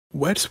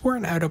What's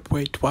worn out up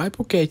with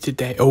Tri-Brigade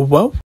today? Oh,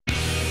 whoa!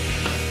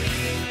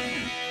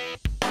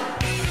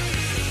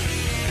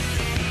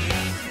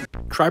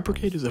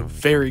 Tri-Brigade is a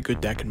very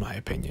good deck in my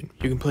opinion.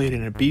 You can play it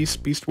in a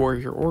Beast, Beast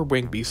Warrior, or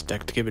Wing Beast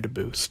deck to give it a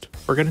boost.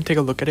 We're going to take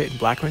a look at it in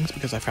Black Wings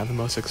because I found the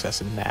most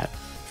success in that.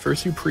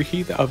 First you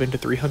preheat the oven to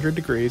 300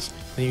 degrees,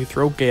 then you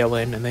throw Gale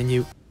in, and then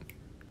you...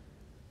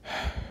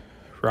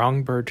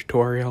 Wrong bird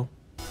tutorial.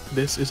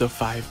 This is a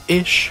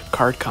 5-ish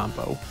card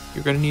combo.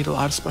 You're going to need a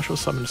lot of special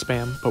summon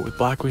spam, but with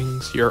Black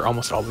Wings, you're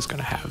almost always going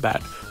to have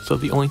that. So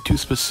the only two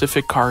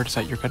specific cards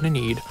that you're going to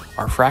need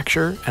are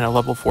Fracture and a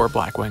level 4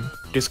 Black Wing.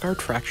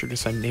 Discard Fracture to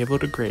send Navel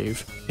to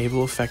grave,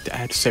 Navel effect to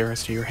add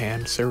Ceres to your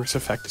hand, Ceres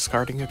effect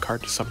discarding a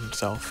card to summon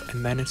itself,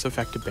 and then its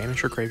effect to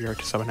banish your graveyard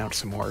to summon out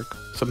Simorgh.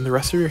 Summon the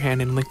rest of your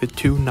hand and link the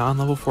two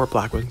non-level 4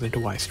 Black Wings into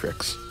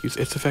Y-Strix. Use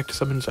its effect to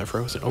summon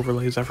Zephyros and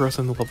overlay Zephyros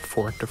in the level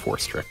 4 into 4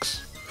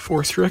 Strix.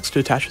 4 Strix to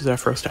attach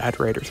Zephyros to add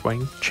Raider's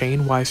Wing,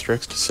 chain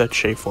Y-Strix to set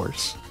Shea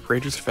Force.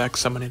 Raider's effect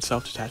summon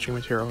itself detaching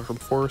material from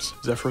Force,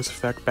 Zephyros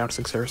effect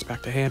bouncing Ceres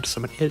back to hand to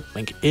summon it,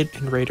 link it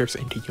and Raiders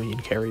into Union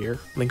Carrier,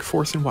 link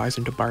Force and Wise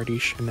into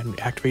Bardiche, and then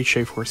activate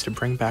Shea Force to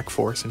bring back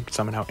Force and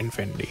summon out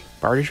Infinity.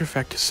 Bardiche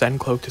effect to send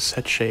Cloak to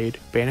set Shade,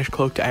 banish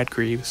Cloak to add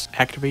Greaves,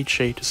 activate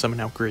Shade to summon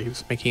out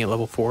Greaves, making it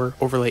level 4,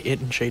 overlay it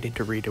and Shade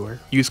into Redoer.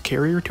 Use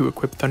Carrier to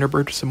equip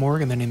Thunderbird to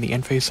Simorgh, and then in the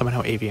end phase summon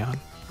out Avian.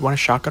 You want a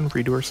shotgun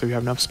Redoer so you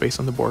have enough space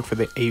on the board for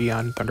the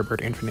Avian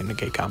Thunderbird Infinite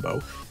Negate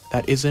combo.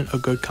 That isn't a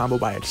good combo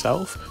by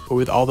itself, but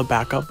with all the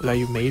backup that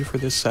you've made for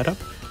this setup,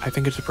 I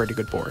think it's a pretty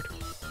good board.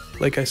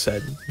 Like I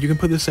said, you can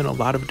put this in a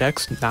lot of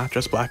decks, not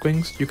just Black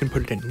Wings. You can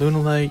put it in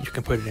Lunalight, you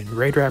can put it in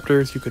Raid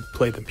Raptors, you could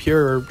play them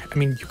pure, I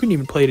mean, you can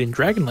even play it in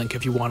Dragon Link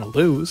if you want to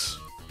lose.